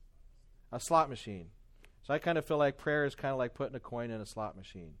now, a slot machine. So I kind of feel like prayer is kind of like putting a coin in a slot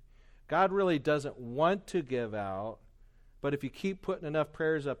machine. God really doesn't want to give out, but if you keep putting enough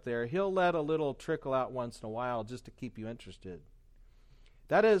prayers up there, he'll let a little trickle out once in a while just to keep you interested.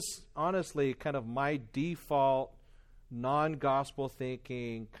 That is honestly kind of my default non-gospel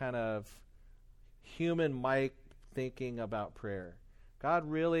thinking, kind of human Mike thinking about prayer. God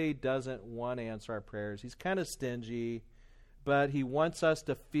really doesn't want to answer our prayers. He's kind of stingy, but he wants us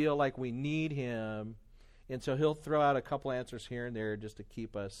to feel like we need him, and so he'll throw out a couple answers here and there just to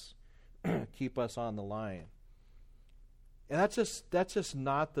keep us on the line. And that's just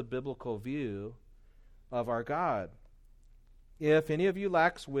not the biblical view of our God. If any of you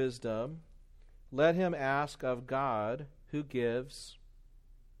lacks wisdom, let him ask of God, who gives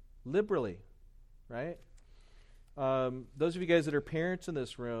liberally, right? Those of you guys that are parents in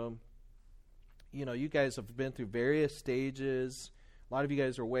this room, you guys have been through various stages. A lot of you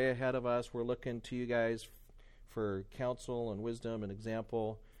guys are way ahead of us. We're looking to you guys for counsel and wisdom and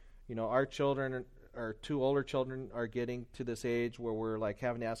example. Our children, our two older children, are getting to this age where we're like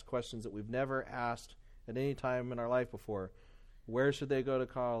having to ask questions that we've never asked at any time in our life before. Where should they go to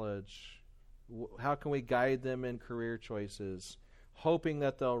college? How can we guide them in career choices? Hoping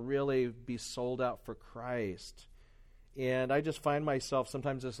that they'll really be sold out for Christ. And I just find myself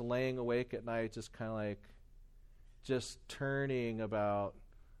sometimes just laying awake at night, just kind of like just turning about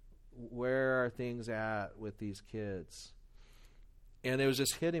where are things at with these kids. And it was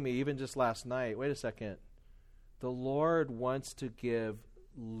just hitting me even just last night. Wait a second. The Lord wants to give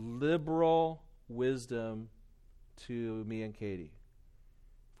liberal wisdom to me and Katie.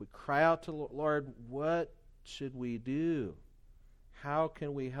 If we cry out to the Lord, what should we do? How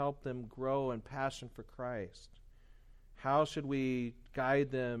can we help them grow in passion for Christ? How should we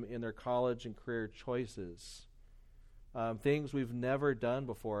guide them in their college and career choices? Things we've never done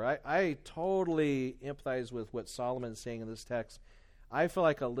before. I totally empathize with what Solomon is saying in this text. I feel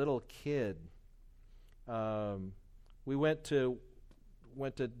like a little kid. We went to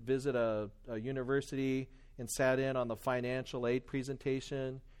visit a university and sat in on the financial aid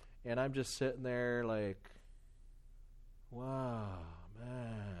presentation, and I'm just sitting there like, wow,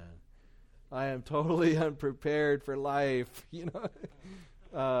 man, I am totally unprepared for life.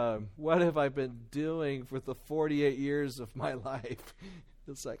 What have I been doing for the 48 years of my life?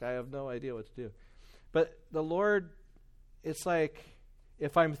 It's like I have no idea what to do. But the Lord, it's like,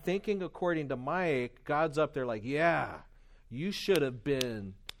 if I'm thinking according to Mike, God's up there like, yeah, you should have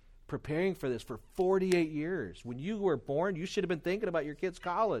been preparing for this for 48 years. When you were born, you should have been thinking about your kid's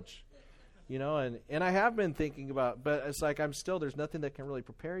college. And I have been thinking about, but it's like there's nothing that can really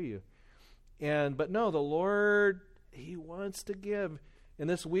prepare you. But no, the Lord, he wants to give. And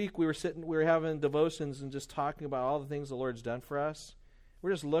this week we were having devotions and just talking about all the things the Lord's done for us.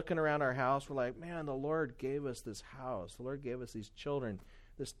 We're just looking around our house. We're like, man, the Lord gave us this house. The Lord gave us these children.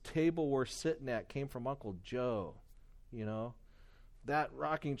 This table we're sitting at came from Uncle Joe, That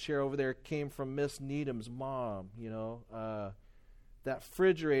rocking chair over there came from Miss Needham's mom, That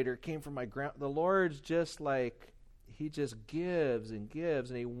refrigerator came from my the Lord's just like, he just gives and gives,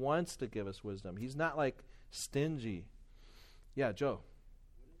 and he wants to give us wisdom. He's not like stingy. Yeah, Joe.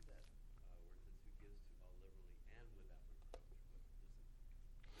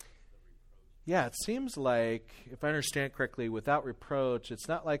 Yeah, it seems like, if I understand correctly, without reproach, it's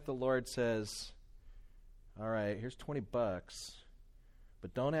not like the Lord says, all right, here's $20,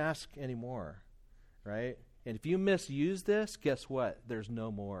 but don't ask anymore, right? And if you misuse this, guess what? There's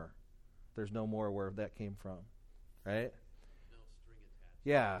no more. There's no more where that came from, right? No string attached.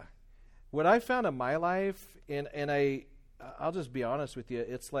 Yeah. What I found in my life, and I'll just be honest with you,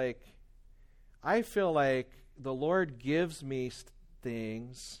 it's like I feel like the Lord gives me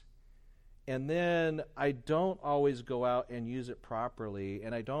things, and then I don't always go out and use it properly,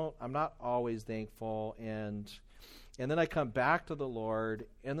 and I'm not always thankful, and then I come back to the Lord,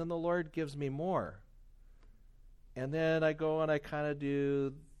 and then the Lord gives me more. And then I go and I kind of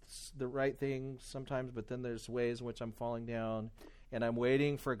do the right thing sometimes, but then there's ways in which I'm falling down, and I'm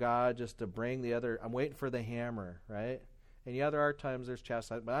waiting for God just to bring I'm waiting for the hammer, right? And yeah, there are times there's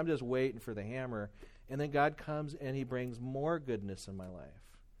chastisement, but I'm just waiting for the hammer, and then God comes and he brings more goodness in my life.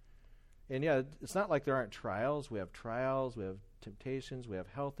 And yeah, it's not like there aren't trials. We have temptations, we have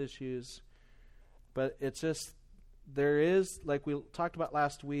health issues, but it's just, there is, like we talked about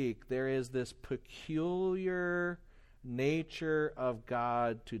last week, there is this peculiar nature of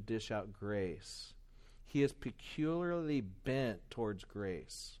God to dish out grace. He is peculiarly bent towards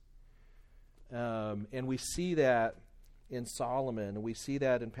grace. And we see that in Solomon. We see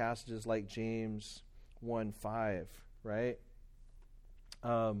that in passages like James 1:5, right?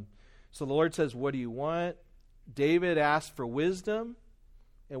 So the Lord says, what do you want? David asked for wisdom.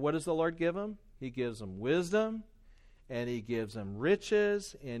 And what does the Lord give him? He gives him wisdom, and he gives him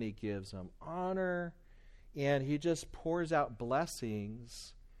riches, and he gives him honor, and he just pours out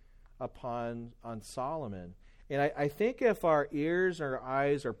blessings on Solomon. And I think if our ears or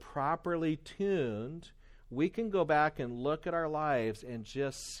eyes are properly tuned, we can go back and look at our lives and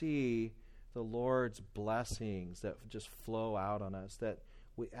just see the Lord's blessings that just flow out on us, that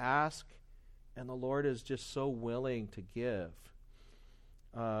we ask, and the Lord is just so willing to give.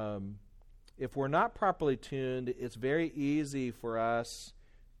 If we're not properly tuned, it's very easy for us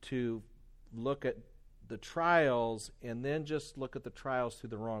to look at the trials and then just look at the trials through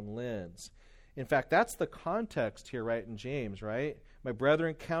the wrong lens. In fact, that's the context here, right, in James, right? My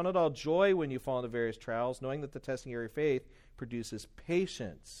brethren, count it all joy when you fall into various trials, knowing that the testing of your faith produces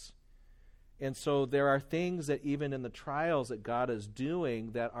patience. And so there are things that even in the trials that God is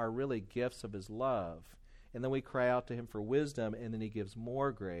doing that are really gifts of his love. And then we cry out to him for wisdom, and then he gives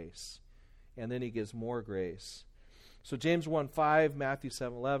more grace. And then he gives more grace. So James 1:5, Matthew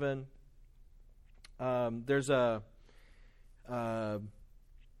 7:11. There's a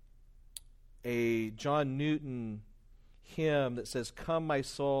John Newton hymn that says, "Come, my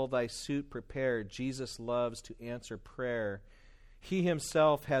soul, thy suit prepare. Jesus loves to answer prayer. He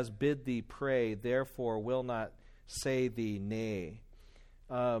himself has bid thee pray, therefore will not say thee nay."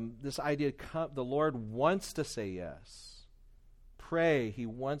 This idea, the Lord wants to say yes. Pray, he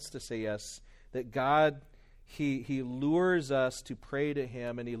wants to say yes. That God, he lures us to pray to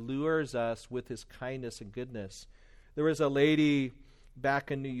him, and he lures us with his kindness and goodness. There was a lady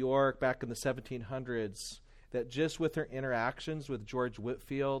back in New York, back in the 1700s, that just with her interactions with George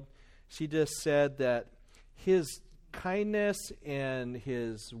Whitefield, she just said that his kindness and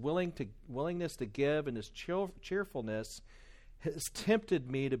his willingness to give and his cheerfulness has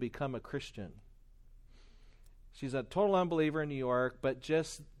tempted me to become a Christian. She's a total unbeliever in New York, but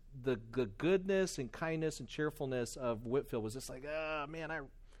just the goodness and kindness and cheerfulness of Whitefield was just like, man,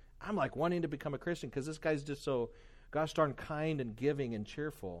 I'm like wanting to become a Christian because this guy's just so gosh darn kind and giving and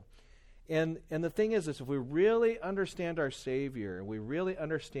cheerful. And the thing is if we really understand our Savior, and we really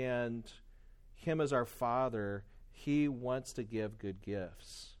understand him as our Father, he wants to give good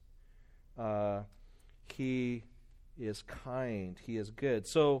gifts. He is kind. He is good.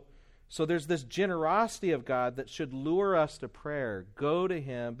 So there's this generosity of God that should lure us to prayer. Go to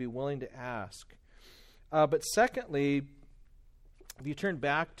him. Be willing to ask. But secondly, if you turn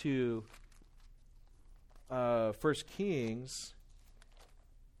back to 1 Kings,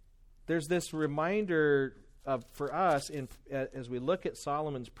 there's this reminder for us as we look at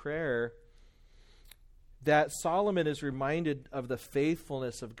Solomon's prayer, that Solomon is reminded of the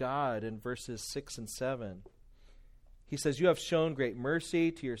faithfulness of God in verses 6 and 7. He says, "You have shown great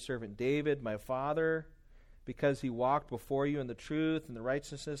mercy to your servant David, my father, because he walked before you in the truth and the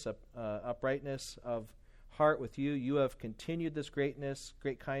righteousness, uprightness of heart with you. You have continued this great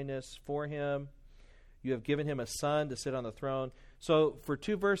kindness for him. You have given him a son to sit on the throne." So for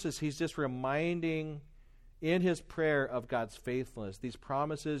 2 verses, he's just reminding in his prayer of God's faithfulness. These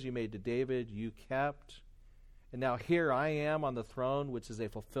promises you made to David, you kept. And now here I am on the throne, which is a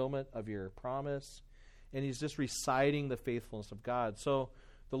fulfillment of your promise. And he's just reciting the faithfulness of God. So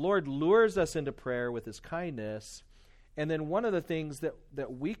the Lord lures us into prayer with his kindness. And then one of the things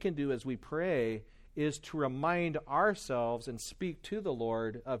that we can do as we pray is to remind ourselves and speak to the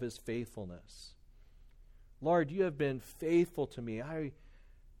Lord of his faithfulness. Lord, you have been faithful to me.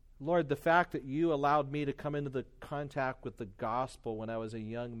 Lord, the fact that you allowed me to come into the contact with the gospel when I was a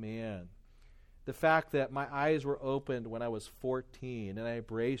young man, the fact that my eyes were opened when I was 14 and I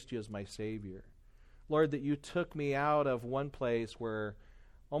embraced you as my Savior. Lord, that you took me out of one place where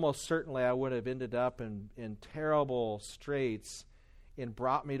almost certainly I would have ended up in terrible straits and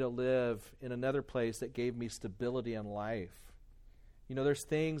brought me to live in another place that gave me stability in life. You know, there's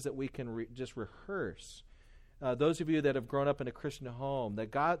things that we can just rehearse. Those of you that have grown up in a Christian home,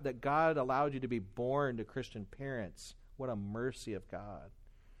 that God allowed you to be born to Christian parents. What a mercy of God.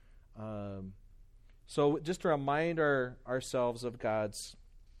 So just to remind ourselves of God's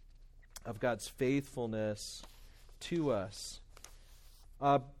faithfulness to us.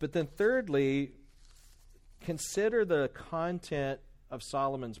 But then thirdly, consider the content of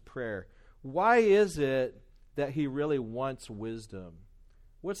Solomon's prayer. Why is it that he really wants wisdom?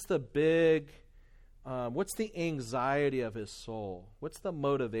 What's the anxiety of his soul? What's the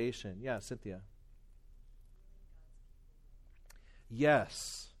motivation? Yeah, Cynthia.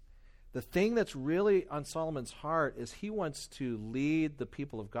 Yes. the thing that's really on Solomon's heart is he wants to lead the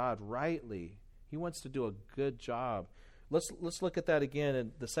people of God rightly. He wants to do a good job. Let's look at that again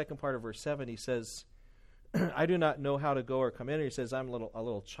in the second part of verse 7. He says, I do not know how to go or come in. He says, I'm a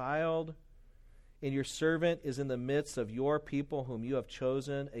little child, and your servant is in the midst of your people whom you have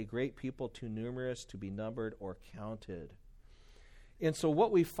chosen, a great people too numerous to be numbered or counted. And so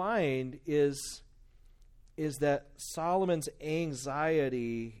what we find is that Solomon's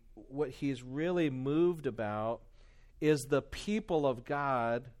anxiety, what he's really moved about, is the people of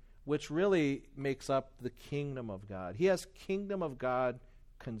God, which really makes up the kingdom of God. He has kingdom of God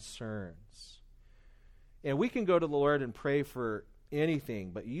concerns. And we can go to the Lord and pray for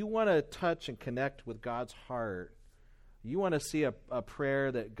anything, but you want to touch and connect with God's heart. You want to see a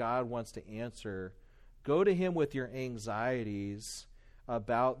prayer that God wants to answer. Go to him with your anxieties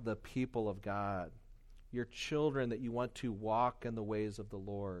about the people of God, your children that you want to walk in the ways of the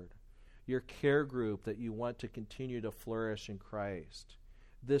Lord, your care group that you want to continue to flourish in Christ.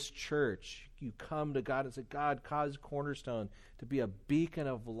 This church, you come to God and say, God, cause Cornerstone to be a beacon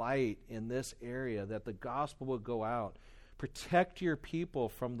of light in this area, that the gospel will go out. Protect your people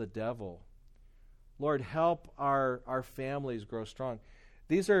from the devil. Lord, help our families grow strong.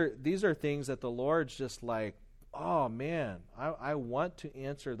 These are things that the Lord's just like, oh man, I want to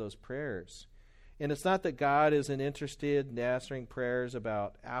answer those prayers. And it's not that God isn't interested in answering prayers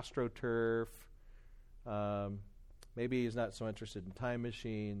about AstroTurf. Maybe he's not so interested in time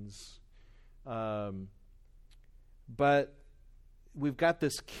machines. But we've got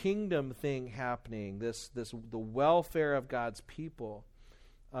this kingdom thing happening, the welfare of God's people.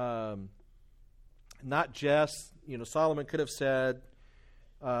 Not just, Solomon could have said,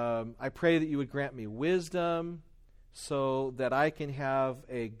 I pray that you would grant me wisdom so that I can have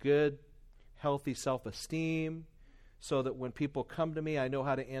a good, healthy self-esteem, so that when people come to me, I know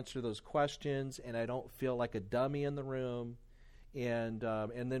how to answer those questions and I don't feel like a dummy in the room. And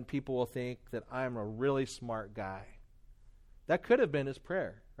then people will think that I'm a really smart guy. That could have been his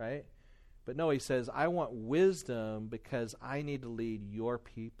prayer, right? But no, he says, I want wisdom because I need to lead your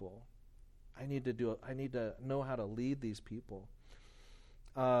people. I need to know how to lead these people.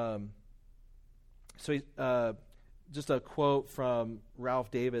 Just a quote from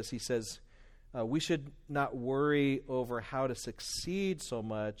Ralph Davis. He says, we should not worry over how to succeed so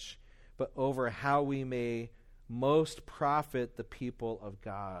much, but over how we may most profit the people of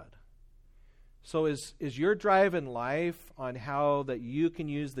God. So is your drive in life on how that you can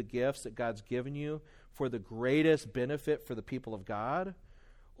use the gifts that God's given you for the greatest benefit for the people of God?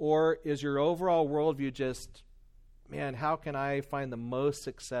 Or is your overall worldview just, man, how can I find the most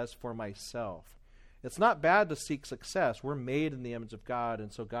success for myself? It's not bad to seek success. We're made in the image of God,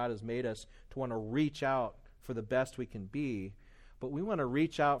 and so God has made us to want to reach out for the best we can be. But we want to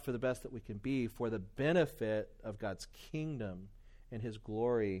reach out for the best that we can be for the benefit of God's kingdom and his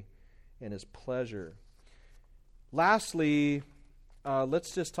glory and his pleasure. Lastly,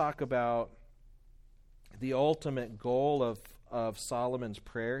 let's just talk about the ultimate goal of Solomon's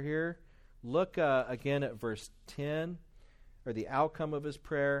prayer here. Look again at verse 10, or the outcome of his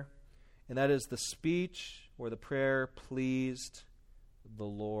prayer, and that is the speech or the prayer pleased the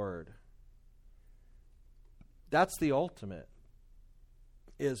Lord. That's the ultimate,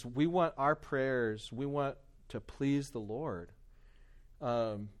 is we want our prayers, we want to please the Lord.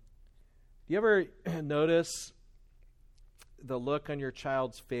 Do you ever notice the look on your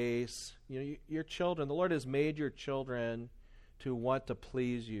child's face? Your children, the Lord has made your children to want to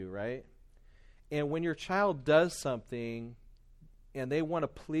please you, right? And when your child does something and they want to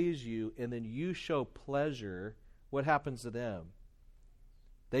please you and then you show pleasure, what happens to them?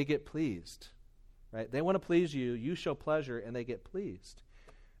 They get pleased, right? They want to please you, you show pleasure, and they get pleased.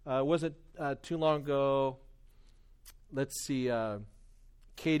 Wasn't too long ago, let's see,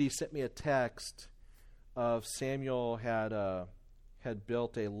 Katie sent me a text of Samuel had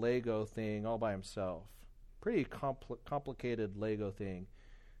built a Lego thing all by himself. Pretty complicated Lego thing.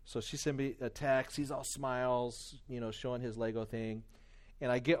 So she sent me a text. He's all smiles, showing his Lego thing.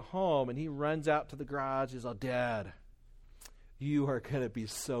 And I get home, and he runs out to the garage. He's all, Dad, you are going to be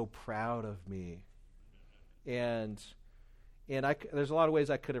so proud of me. And there's a lot of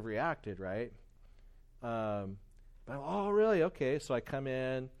ways I could have reacted, right? But oh, really? Okay. So I come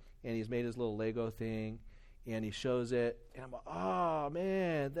in, and he's made his little Lego thing, and he shows it. And I'm like, oh,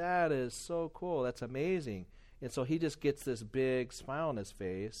 man, that is so cool. That's amazing. And so he just gets this big smile on his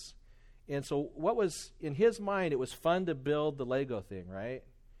face. And so what was, in his mind, it was fun to build the Lego thing, right?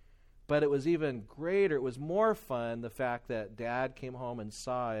 But it was even greater. It was more fun, the fact that Dad came home and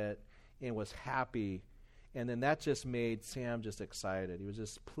saw it and was happy. And then that just made Sam just excited. He was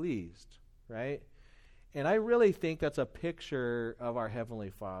just pleased, right? And I really think that's a picture of our Heavenly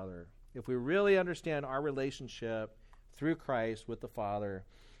Father. If we really understand our relationship through Christ with the Father,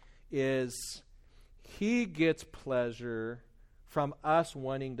 is He gets pleasure from us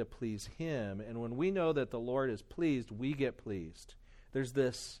wanting to please Him. And when we know that the Lord is pleased, we get pleased. There's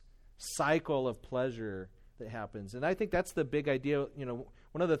this cycle of pleasure that happens. And I think that's the big idea. You know,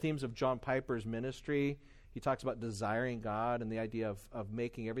 one of the themes of John Piper's ministry, he talks about desiring God and the idea of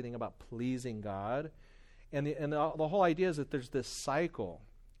making everything about pleasing God. And the whole idea is that there's this cycle.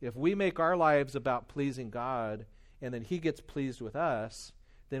 If we make our lives about pleasing God and then He gets pleased with us,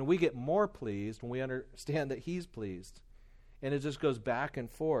 then we get more pleased when we understand that He's pleased. And it just goes back and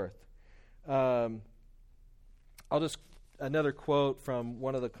forth. Another quote from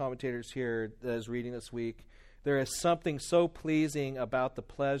one of the commentators here that I was reading this week. There is something so pleasing about the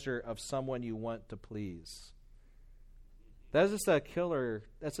pleasure of someone you want to please. That's just a killer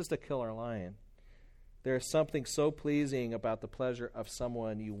line. There is something so pleasing about the pleasure of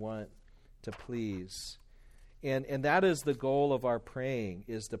someone you want to please. And that is the goal of our praying,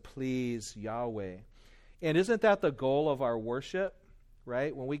 is to please Yahweh. And isn't that the goal of our worship,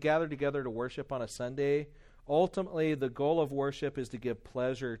 right? When we gather together to worship on a Sunday, ultimately the goal of worship is to give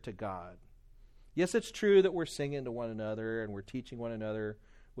pleasure to God. Yes, it's true that we're singing to one another and we're teaching one another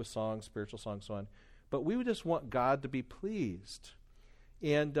with songs, spiritual songs, so on. But we just want God to be pleased.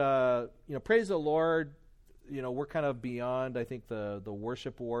 And, praise the Lord, we're kind of beyond, I think, the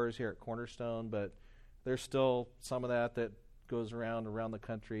worship wars here at Cornerstone, but there's still some of that goes around the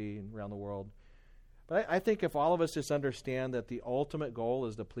country and around the world. But I think if all of us just understand that the ultimate goal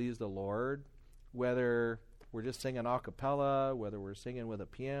is to please the Lord, whether we're just singing a cappella, whether we're singing with a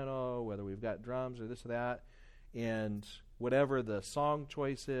piano, whether we've got drums or this or that, and whatever the song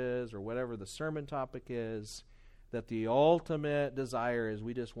choice is or whatever the sermon topic is, that the ultimate desire is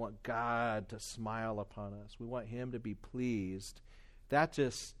we just want God to smile upon us. We want Him to be pleased. That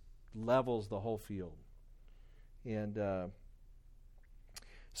just levels the whole field. And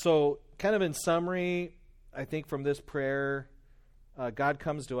so kind of in summary, I think from this prayer, God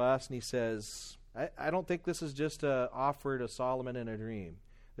comes to us and He says, I don't think this is just an offer to Solomon in a dream.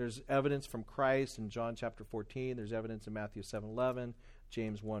 There's evidence from Christ in John chapter 14. There's evidence in Matthew 7:11,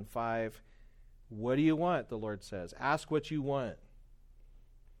 James 1:5. What do you want, the Lord says. Ask what you want.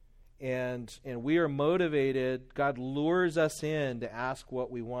 And we are motivated. God lures us in to ask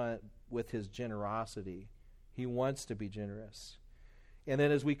what we want with His generosity. He wants to be generous. And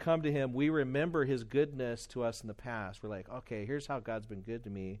then as we come to Him, we remember His goodness to us in the past. We're like, okay, here's how God's been good to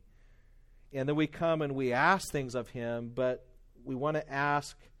me. And then we come and we ask things of Him, but we want to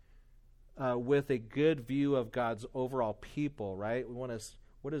ask with a good view of God's overall people, right? We want to,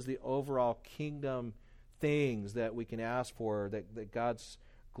 what is the overall kingdom things that we can ask for, that God's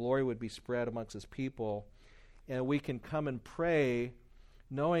glory would be spread amongst His people. And we can come and pray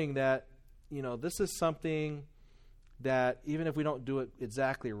knowing that, this is something that even if we don't do it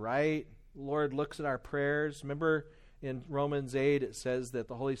exactly right, the Lord looks at our prayers. Remember in Romans 8, it says that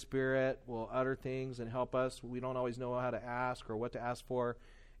the Holy Spirit will utter things and help us. We don't always know how to ask or what to ask for.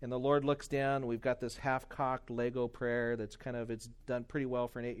 And the Lord looks down. We've got this half-cocked Lego prayer that's it's done pretty well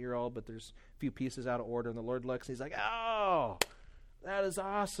for an 8-year-old, but there's a few pieces out of order. And the Lord looks and He's like, oh, that is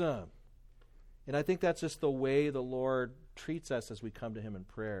awesome. And I think that's just the way the Lord treats us as we come to Him in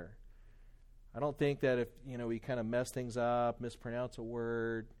prayer. I don't think that if, we kind of mess things up, mispronounce a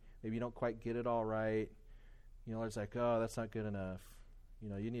word, maybe you don't quite get it all right, Lord's like, oh, that's not good enough.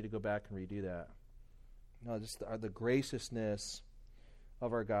 You need to go back and redo that. No, just the graciousness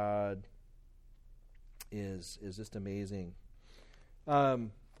of our God is just amazing. Let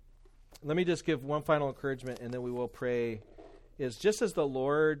me just give one final encouragement, and then we will pray. Is just as the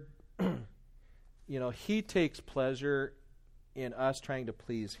Lord, He takes pleasure in us trying to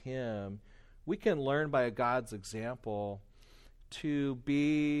please Him, we can learn by God's example to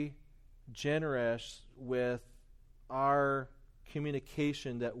be generous with our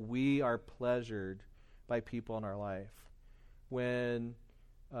communication that we are pleasured by people in our life. When,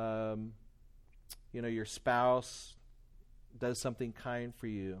 your spouse does something kind for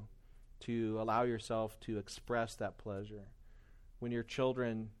you, to allow yourself to express that pleasure. When your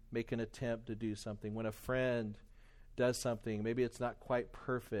children make an attempt to do something. When a friend does something, maybe it's not quite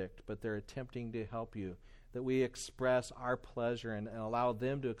perfect, but they're attempting to help you, that we express our pleasure and allow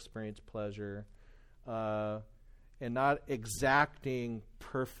them to experience pleasure, and not exacting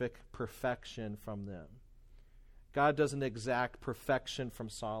perfection from them. God doesn't exact perfection from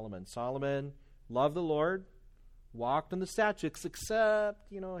Solomon. Solomon loved the Lord, walked in the statutes, except,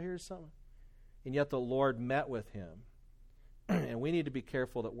 here's something. and yet the Lord met with him. And we need to be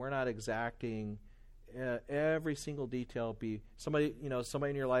careful that we're not exacting every single detail. Somebody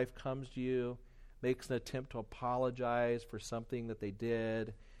in your life comes to you, makes an attempt to apologize for something that they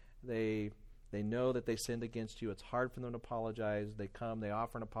did. They know that they sinned against you. It's hard for them to apologize. They come, they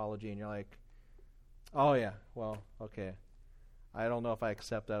offer an apology, and you're like, oh yeah, well, okay. I don't know if I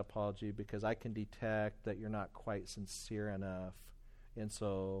accept that apology because I can detect that you're not quite sincere enough. And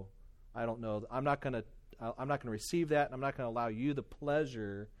so I don't know. I'm not going to receive that, and I'm not going to allow you the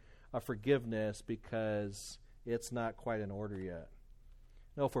pleasure of forgiveness because it's not quite in order yet.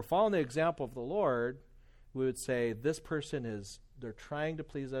 No, if we're following the example of the Lord, we would say this person they're trying to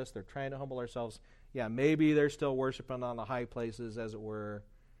please us, they're trying to humble ourselves. Yeah, maybe they're still worshiping on the high places, as it were,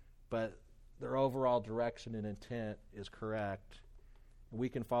 but their overall direction and intent is correct. And we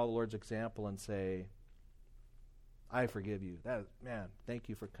can follow the Lord's example and say, I forgive you. Thank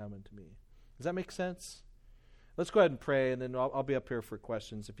you for coming to me. Does that make sense? Let's go ahead and pray, and then I'll be up here for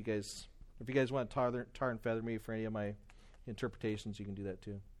questions. If you guys want to tar and feather me for any of my interpretations, you can do that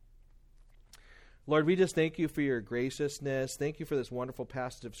too. Lord, we just thank you for your graciousness. Thank you for this wonderful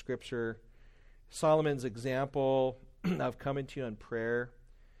passage of Scripture. Solomon's example of coming to you in prayer,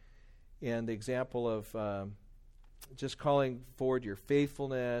 and the example of just calling forward your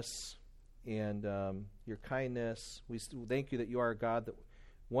faithfulness and your kindness. We thank you that you are a God that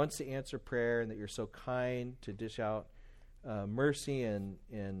wants to answer prayer and that you're so kind to dish out mercy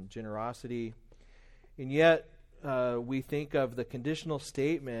and generosity. And yet we think of the conditional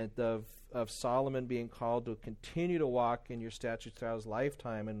statement of Solomon being called to continue to walk in your statutes throughout his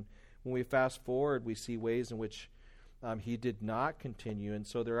lifetime. And when we fast forward, we see ways in which he did not continue. And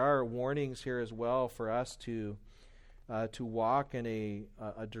so there are warnings here as well for us to walk in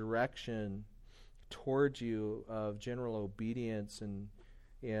a direction towards you of general obedience.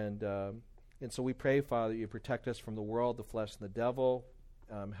 And so we pray, Father, that you protect us from the world, the flesh, and the devil.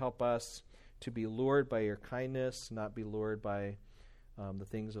 Help us to be lured by your kindness, not be lured by the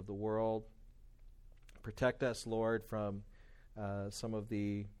things of the world. Protect us, Lord, from some of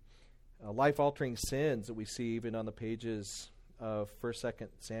the life-altering sins that we see even on the pages of 1st, 2nd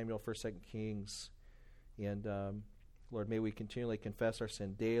Samuel, 1st, 2nd Kings. And Lord, may we continually confess our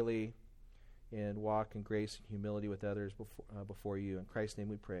sin daily and walk in grace and humility with others before you. In Christ's name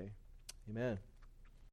we pray. Amen.